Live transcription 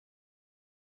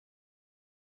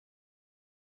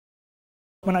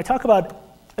When I talk about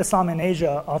Islam in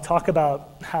Asia, I'll talk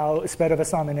about how the spread of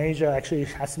Islam in Asia actually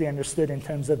has to be understood in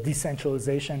terms of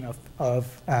decentralization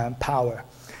of power.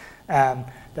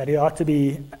 That it ought to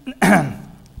be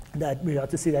that we ought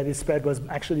to see that its spread was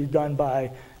actually done by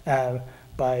a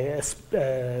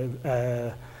spread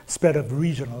of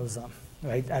regionalism,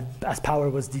 right? As power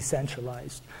was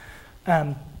decentralized.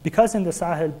 Because in the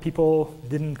Sahel, people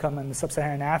didn't come in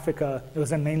sub-Saharan Africa, it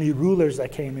wasn't mainly rulers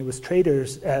that came, it was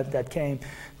traders that came.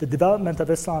 The development of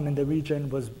Islam in the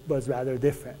region was rather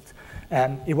different.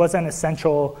 It wasn't a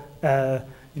central, it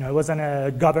wasn't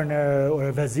a governor or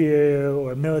a vizier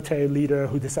or a military leader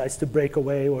who decides to break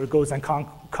away or goes and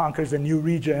conquers a new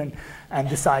region and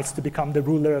decides to become the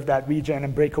ruler of that region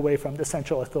and break away from the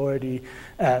central authority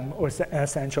or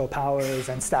central powers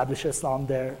and establish Islam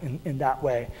there in that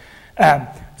way.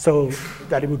 So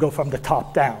that it would go from the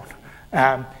top down.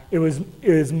 It was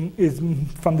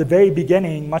from the very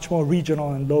beginning much more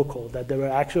regional and local, that there were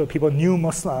actually people knew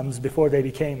Muslims before they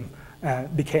became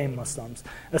Muslims.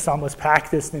 Islam was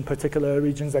practiced in particular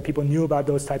regions, that people knew about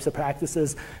those types of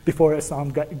practices before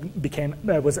Islam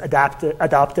was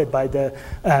adopted by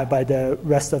the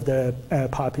rest of the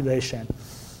population.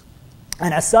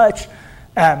 And as such,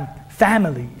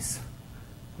 families,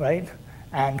 right?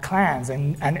 And clans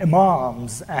and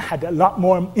imams had a lot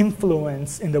more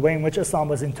influence in the way in which Islam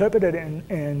was interpreted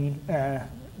in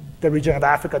the region of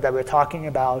Africa that we're talking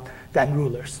about than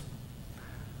rulers.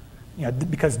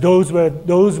 Because those were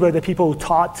the people who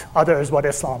taught others what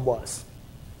Islam was.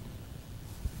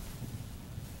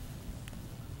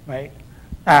 Right?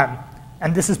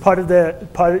 And this is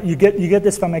you get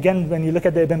this from, again, when you look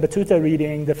at the Ibn Battuta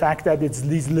reading, the fact that it's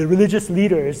these religious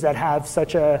leaders that have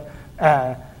such a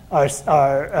are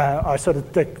sort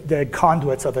of the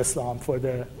conduits of Islam for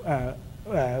the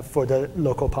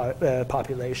local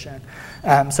population.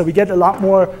 So we get a lot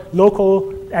more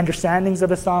local understandings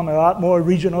of Islam, a lot more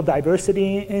regional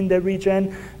diversity in the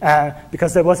region,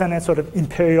 because there wasn't a sort of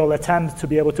imperial attempt to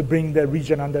be able to bring the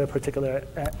region under a particular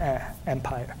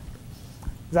empire.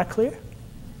 Is that clear?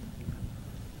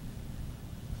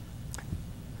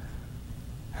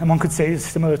 And one could say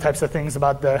similar types of things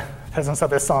about the presence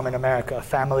of Islam in America.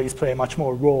 Families play a much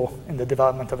more role in the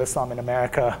development of Islam in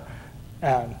America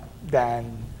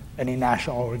than any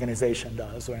national organization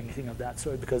does or anything of that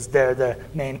sort, because they're the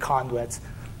main conduits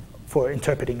for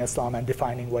interpreting Islam and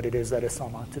defining what it is that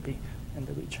Islam ought to be in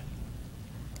the region.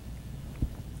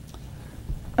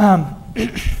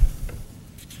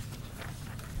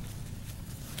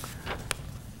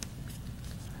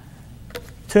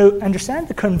 To understand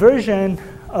the conversion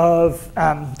of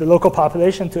the local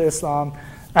population to Islam,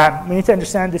 we need to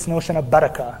understand this notion of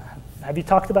barakah. Have you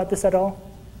talked about this at all?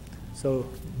 So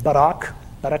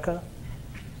barakah,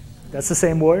 that's the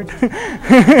same word.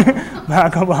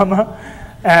 Barack Obama.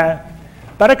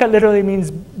 Barakah literally means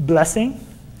blessing.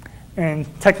 In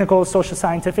technical social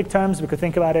scientific terms, we could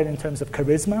think about it in terms of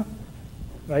charisma,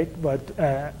 right? What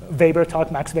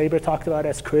Max Weber talked about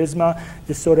as charisma,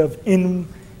 this sort of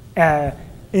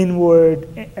inward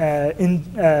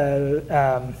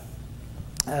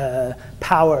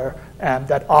power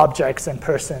that objects and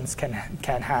persons can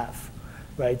have,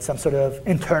 right? Some sort of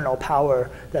internal power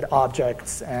that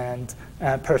objects and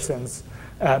persons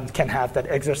can have that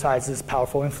exercises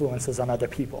powerful influences on other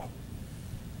people,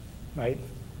 right?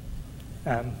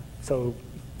 So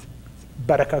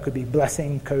barakah could be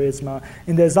blessing, charisma.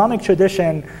 In the Islamic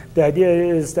tradition, the idea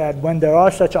is that when there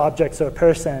are such objects or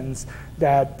persons,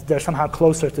 that they're somehow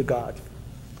closer to God.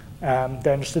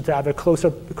 They're understood to have a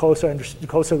closer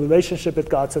relationship with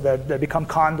God, so that they become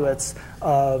conduits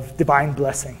of divine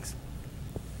blessings.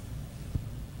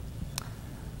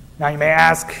 Now you may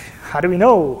ask, how do we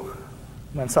know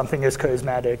when something is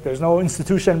charismatic? There's no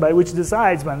institution by which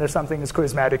decides when there's something is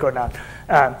charismatic or not.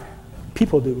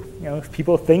 People do. If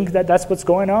people think that that's what's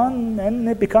going on, then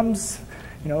it becomes,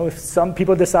 if some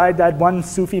people decide that one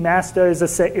Sufi master is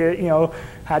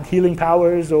had healing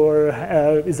powers or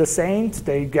is a saint,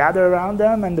 they gather around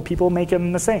them and the people make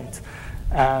him a saint.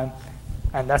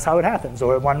 And that's how it happens.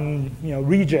 Or one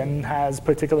region has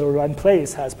one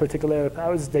place has particular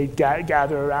powers, they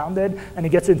gather around it, and it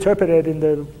gets interpreted in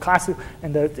the classic,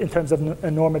 in terms of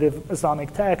a normative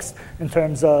Islamic text, in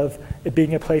terms of it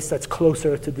being a place that's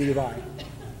closer to the divine,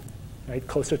 right?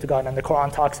 Closer to God. And the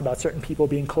Quran talks about certain people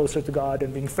being closer to God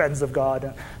and being friends of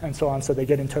God and so on. So they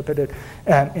get interpreted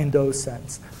in those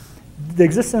sense. the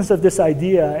existence of this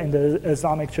idea in the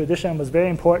Islamic tradition was very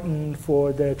important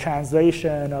for the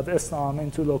translation of Islam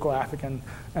into local African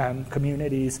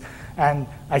communities. And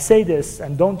I say this,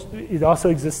 and it also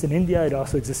exists in India, it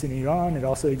also exists in Iran, it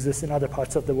also exists in other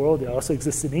parts of the world, it also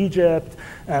exists in Egypt.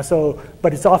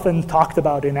 But it's often talked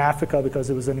about in Africa because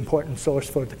it was an important source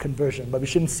for the conversion. But we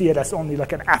shouldn't see it as only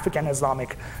like an African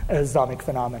Islamic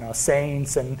phenomenon.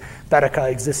 Saints and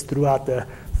barakah exist throughout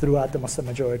the Muslim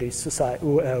majority society,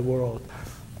 world.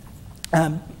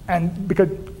 And because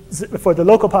for the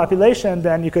local population,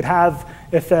 then you could have,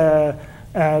 if a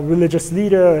religious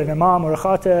leader, an imam or a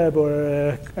khatib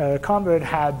or a convert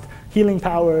had healing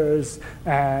powers,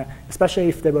 especially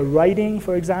if they were writing,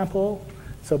 for example.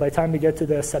 So by the time we get to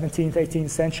the 17th, 18th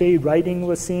century, writing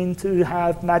was seen to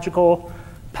have magical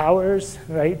powers,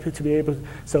 right? To be able,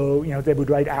 so they would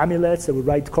write amulets, they would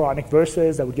write Quranic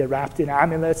verses that would get wrapped in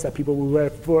amulets that people would wear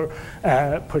for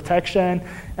protection.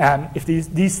 If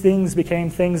these things became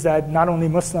things that not only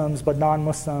Muslims but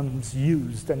non-Muslims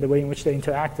used and the way in which they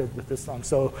interacted with Islam.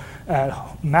 So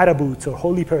marabouts or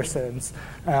holy persons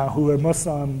who were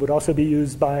Muslim would also be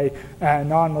used by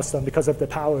non-Muslim because of the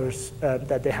powers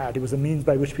that they had. It was a means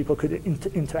by which people could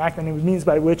interact, and it was a means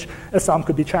by which Islam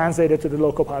could be translated to the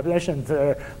local population.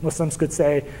 Muslims could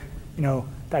say,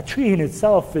 that tree in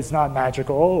itself is not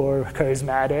magical or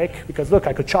charismatic because look,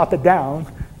 I could chop it down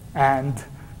and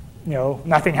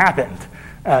nothing happened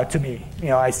to me.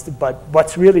 But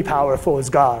what's really powerful is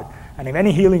God. And if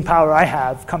any healing power I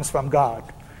have comes from God,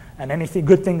 and anything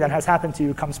good thing that has happened to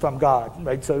you comes from God,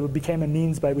 right? So it became a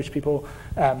means by which people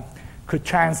could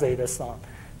translate Islam.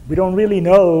 We don't really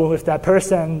know if that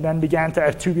person then began to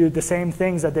attribute the same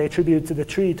things that they attribute to the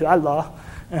tree to Allah,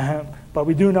 but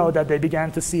we do know that they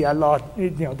began to see Allah,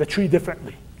 the tree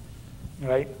differently,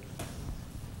 right?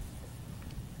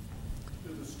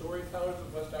 Do the storytellers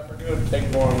of West Africa take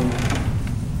more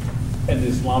in the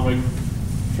Islamic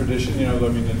tradition?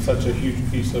 It's such a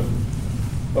huge piece of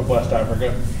West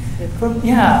Africa. From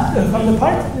the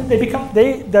part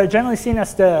they're generally seen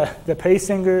as the praise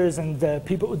singers and the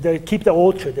people that keep the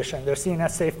old tradition. They're seen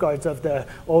as safeguards of the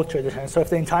old tradition. So if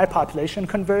the entire population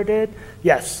converted,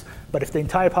 yes. But if the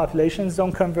entire populations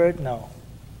don't convert, no,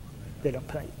 they don't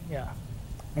play. Yeah,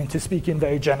 and to speak in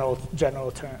very general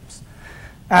terms,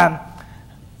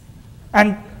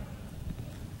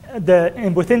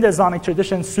 within the Islamic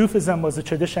tradition, Sufism was a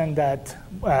tradition that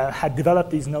had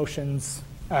developed these notions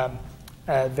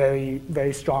very,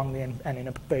 very strongly and in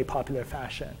a very popular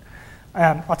fashion.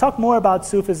 I'll talk more about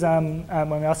Sufism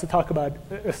when we also talk about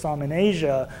Islam in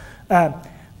Asia.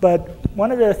 But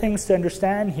one of the things to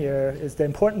understand here is the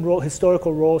important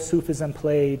historical role Sufism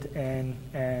played in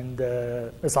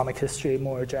Islamic history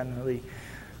more generally.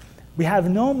 We have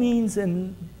no means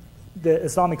in the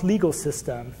Islamic legal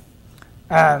system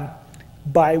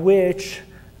by which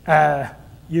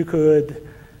you could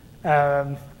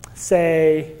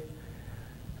say,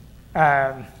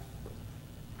 I'm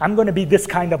going to be this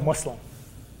kind of Muslim,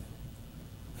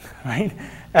 right?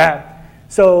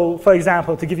 So, for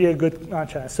example, to give you a good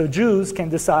contrast, so Jews can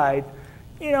decide,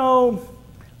 we're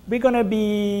going to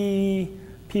be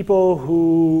people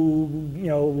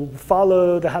who,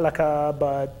 follow the halakha,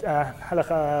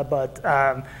 but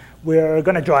we're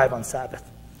going to drive on Sabbath.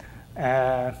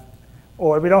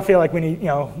 Or we don't feel like we need,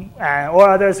 or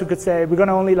others who could say, we're going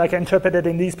to only interpret it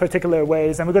in these particular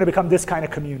ways, and we're going to become this kind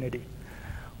of community.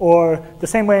 Or the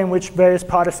same way in which various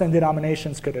Protestant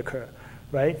denominations could occur,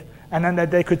 right? And then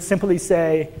that they could simply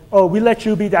say, oh, we let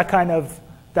you be that kind of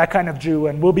Jew,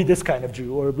 and we'll be this kind of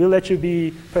Jew. Or we'll let you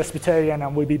be Presbyterian,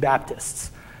 and we'll be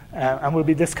Baptists, and we'll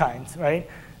be this kind, right?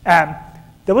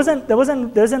 There isn't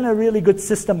a really good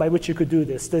system by which you could do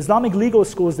this. The Islamic legal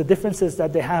schools, the differences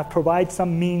that they have, provide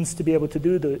some means to be able to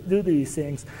do these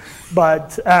things,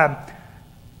 but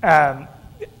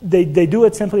they do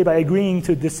it simply by agreeing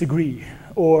to disagree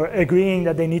or agreeing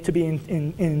that they need to be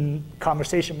in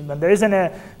conversation with them. There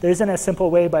isn't a simple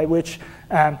way by which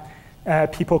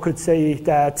people could say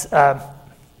that.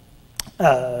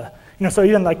 So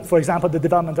even for example, the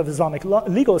development of Islamic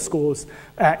legal schools,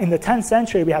 in the 10th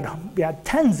century, we had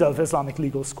tens of Islamic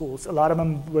legal schools. A lot of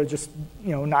them were just,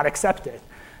 not accepted.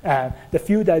 The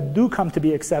few that do come to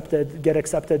be accepted get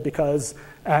accepted because,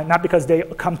 not because they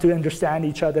come to understand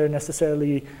each other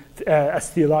necessarily as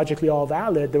theologically all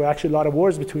valid. There were actually a lot of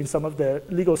wars between some of the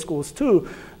legal schools too,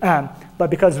 but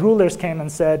because rulers came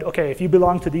and said, okay, if you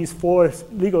belong to these 4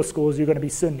 legal schools, you're going to be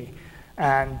Sunni.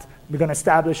 And we're going to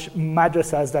establish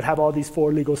madrasas that have all these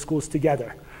 4 legal schools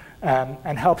together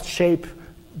and help shape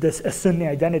a Sunni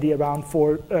identity around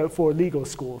 4 legal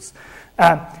schools.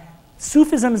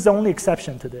 Sufism is the only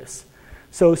exception to this.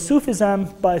 So Sufism,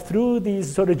 through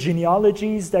these sort of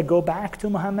genealogies that go back to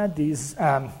Muhammad, these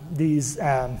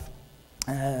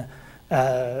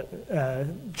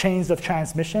chains of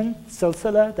transmission,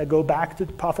 silsila, that go back to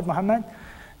the Prophet Muhammad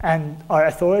and are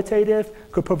authoritative,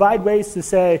 could provide ways to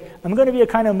say, I'm going to be a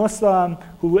kind of Muslim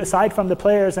who, aside from the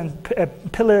prayers and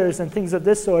pillars and things of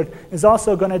this sort, is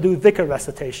also going to do dhikr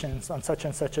recitations on such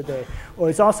and such a day, or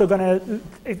is also going to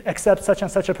accept such and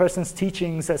such a person's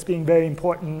teachings as being very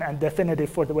important and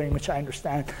definitive for the way in which I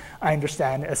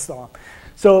understand Islam.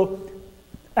 So,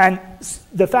 and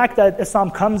the fact that Islam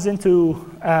comes into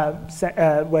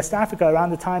West Africa around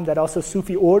the time that also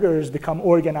Sufi orders become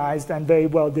organized and very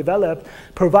well developed,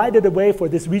 provided a way for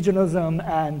this regionalism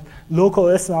and local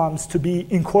Islams to be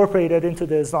incorporated into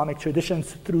the Islamic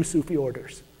traditions through Sufi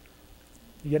orders.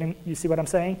 You see what I'm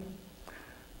saying?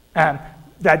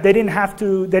 That they didn't have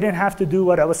to do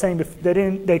what I was saying.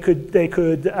 They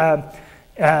could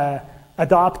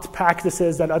adopt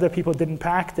practices that other people didn't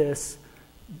practice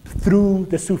through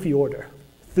the Sufi order,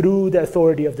 through the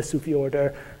authority of the Sufi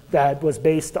order that was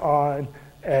based on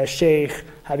a sheikh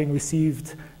having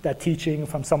received that teaching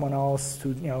from someone else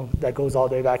that goes all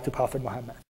the way back to Prophet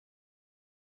Muhammad.